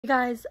Hey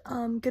guys,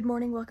 good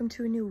morning. Welcome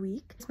to a new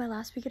week. It's my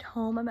last week at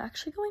home. I'm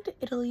actually going to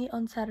Italy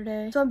on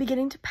Saturday, so I'm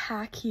beginning to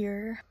pack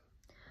here.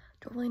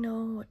 Don't really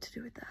know what to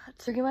do with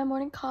that. Drinking my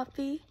morning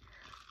coffee.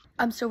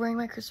 I'm still wearing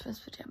my Christmas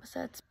pajama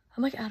sets.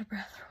 I'm like out of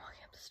breath from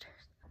walking up the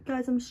stairs.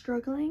 Guys, I'm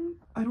struggling.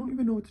 I don't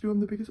even know what to do. I'm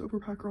the biggest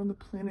overpacker on the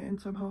planet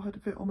and somehow had to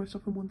fit all my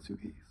stuff in one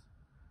suitcase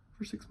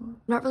for 6 months.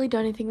 I've not really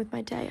done anything with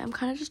my day. I'm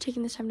kind of just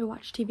taking this time to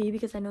watch TV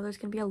because I know there's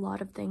gonna be a lot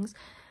of things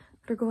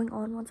that are going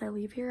on once I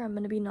leave here. I'm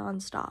gonna be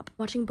non-stop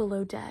watching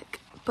Below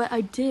Deck. But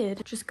I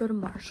did just go to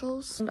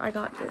Marshall's and I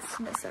got this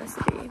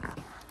necessity.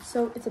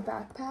 So it's a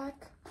backpack.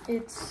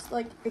 It's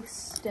like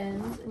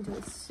extends into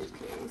a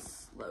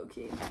suitcase,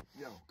 low-key.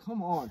 Yo,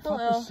 come on, Hello.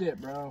 talk the shit,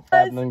 bro.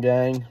 Happening,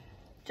 gang.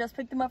 Just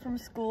picked them up from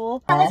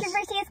school. How was your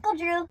first day at school,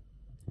 Drew?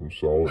 I'm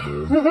solid,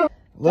 man.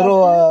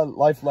 Little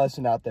life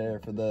lesson out there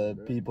for the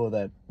people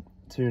that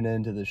tune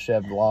into the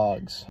Chev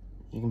vlogs.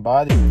 You can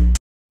buy the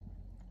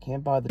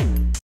can't buy the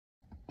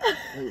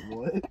Wait,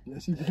 what?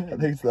 Yes, you I can.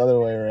 think it's the other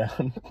way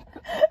around.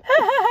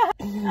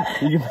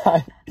 You can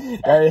buy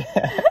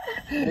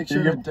Make sure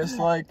you to can,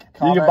 dislike,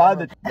 comment, you can buy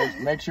the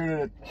make sure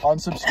to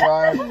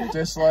unsubscribe,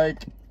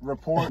 dislike,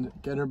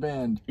 report, get her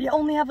banned. You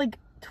only have like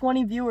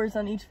 20 viewers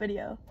on each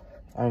video.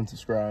 I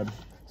unsubscribed.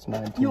 It's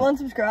 19. You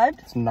unsubscribed?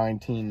 It's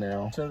 19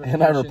 now. And I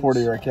Notifications. reported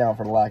your account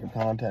for lack of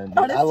content.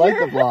 Honest I like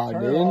here? the vlog,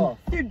 Turn it dude. off.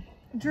 Dude,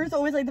 Drew's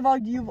always liked the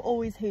vlog. You've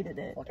always hated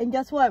it. And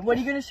guess what? What are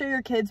you gonna show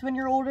your kids when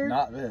you're older?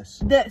 Not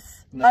this.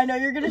 This. No. I know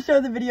you're gonna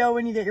show the video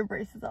when you get your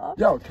braces off.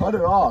 Yo, cut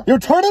it off. Yo,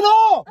 turn it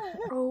off!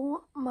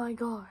 Oh my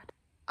god.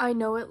 I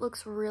know it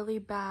looks really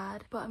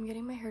bad, but I'm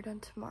getting my hair done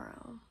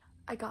tomorrow.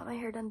 I got my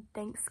hair done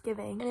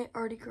Thanksgiving and it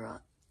already grew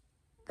out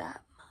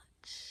that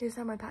much. Here's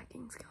how my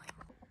packing's going.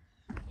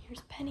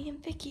 Here's Penny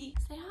and Vicky.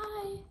 Say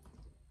hi.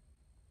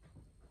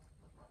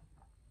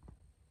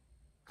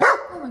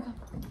 Oh my god.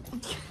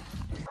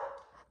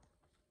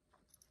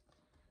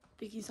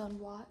 Vicky's on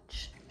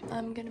watch.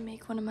 I'm gonna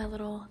make one of my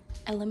little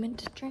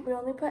element drinks. We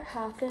only put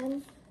half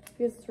in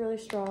because it's really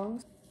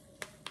strong.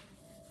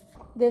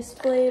 This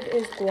flavor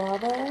is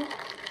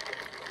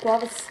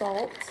guava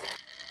salt.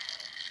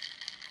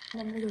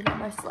 And I'm gonna go get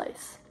my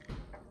slice.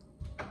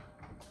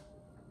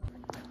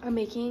 I'm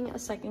making a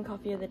second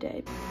coffee of the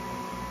day.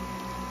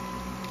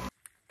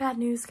 Bad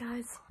news,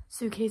 guys.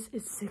 Suitcase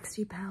is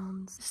 60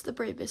 pounds. It's the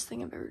bravest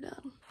thing I've ever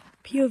done.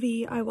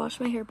 POV, I washed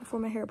my hair before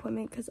my hair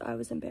appointment because I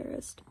was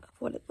embarrassed of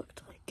what it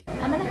looked like.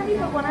 I'm gonna have you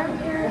put one arm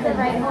through the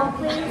right wall,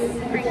 please,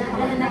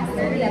 and the next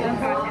through the other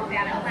wall.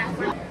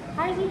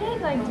 How's your day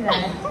going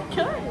today?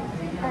 Good.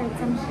 Alright,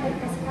 so I'm just gonna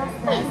crisscross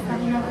this. Let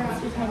me know if it's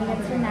too tight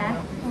against your neck.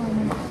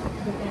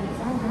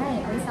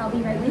 Alright, Lisa, I'll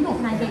be right with you.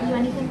 Can I get you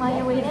anything while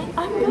you're waiting?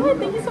 I'm good,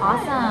 thank you so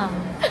much.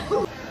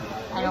 Awesome.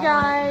 Hey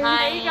guys.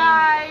 Hi. Hey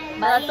guys.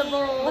 Buddy.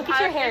 Look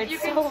at your hair,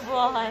 it's so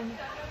blonde.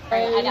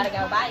 I gotta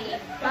go. Bye.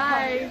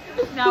 Bye.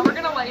 Now we're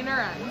gonna lighten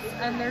our ends,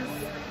 and there's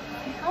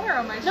color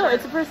on my shirt. No,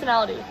 it's a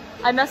personality.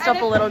 I messed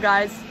up a little,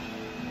 guys.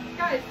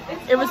 Guys,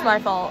 It was my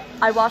fault.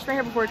 I washed my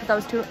hair before because I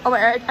was too. Oh,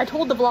 I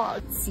told the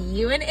vlog. See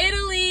you in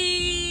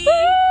Italy.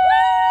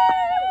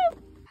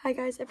 Hi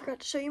guys, I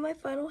forgot to show you my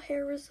final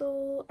hair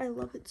result. I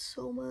love it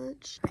so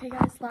much. Okay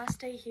guys,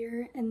 last day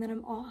here and then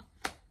I'm off.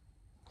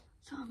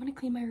 So I'm gonna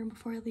clean my room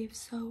before I leave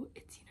so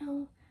it's, you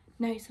know,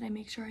 nice and I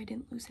make sure I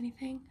didn't lose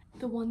anything.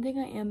 The one thing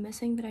I am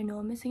missing that I know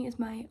I'm missing is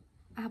my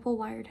Apple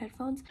wired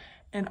headphones.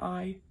 And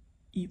I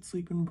eat,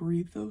 sleep, and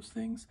breathe those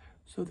things,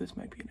 so this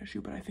might be an issue,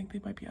 but I think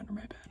they might be under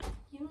my bed.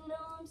 You know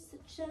I'm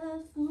such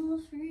a fool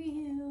for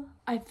you.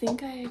 I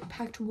think I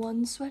packed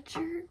one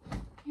sweatshirt.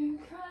 You're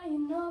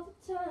crying all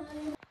the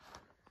time.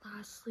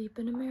 Last sleep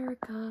in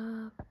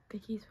America.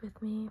 Vicky's with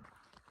me.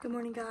 Good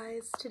morning,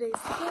 guys. Today's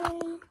the day.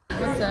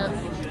 What's up?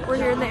 We're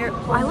here in the air.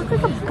 I look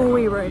like a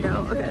boy right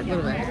now. Okay.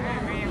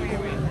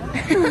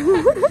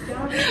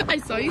 I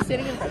saw you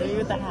sitting in front of me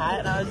with the hat,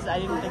 and I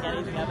didn't think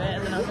anything of it,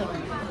 and then I was like,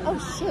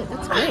 oh shit,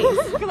 that's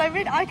great. Because I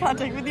made eye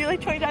contact with you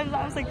like 20 times and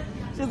I was like,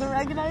 she doesn't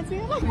recognize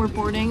me. We're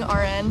boarding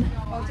RN.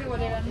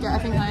 Yeah, I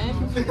think I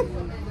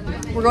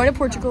am. We're going to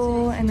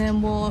Portugal and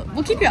then we'll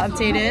keep you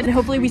updated. And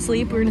hopefully we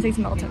sleep. We're gonna take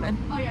some melatonin.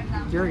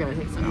 You're gonna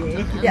take some.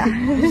 Yeah.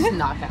 Just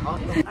knock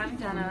out. I'm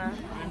Jenna.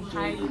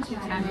 Hi,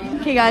 YouTube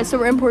channel. Okay guys, so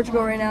we're in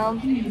Portugal right now.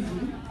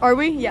 Are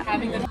we? Yeah.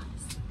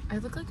 I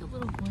look like a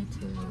little boy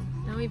too.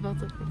 Now we both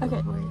look like Okay.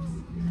 little boys.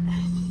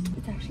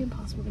 It's actually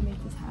impossible to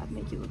make this hat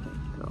make you look like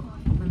a girl.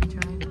 Let me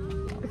try.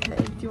 Okay,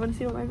 do you want to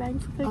see what my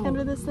bangs look like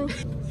under this thing?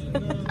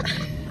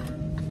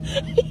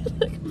 You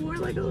look more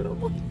like a little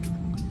boy.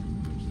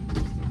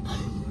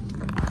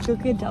 You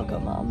look like a Delco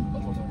mom.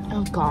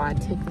 Oh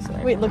god, take this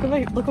away. Wait, look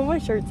what my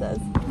shirt says.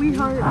 We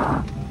heart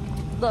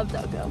love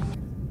Delco.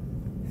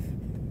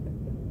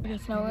 Okay,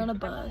 so now we're on a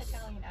bus.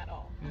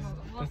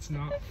 That's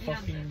not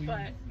fucking legal.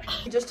 I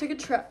just took a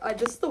trip.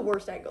 This is the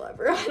worst angle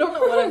ever. I don't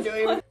know what I'm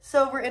doing.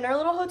 So we're in our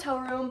little hotel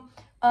room.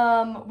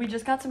 We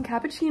just got some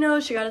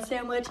cappuccinos. She got a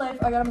sandwich. I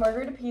got a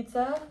margarita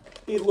pizza.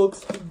 It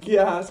looks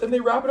gas, and they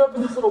wrap it up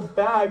in this little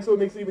bag so it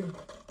makes it even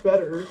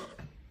better.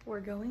 We're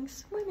going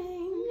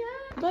swimming.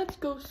 Let's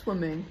go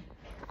swimming.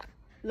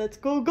 Let's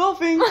go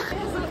golfing.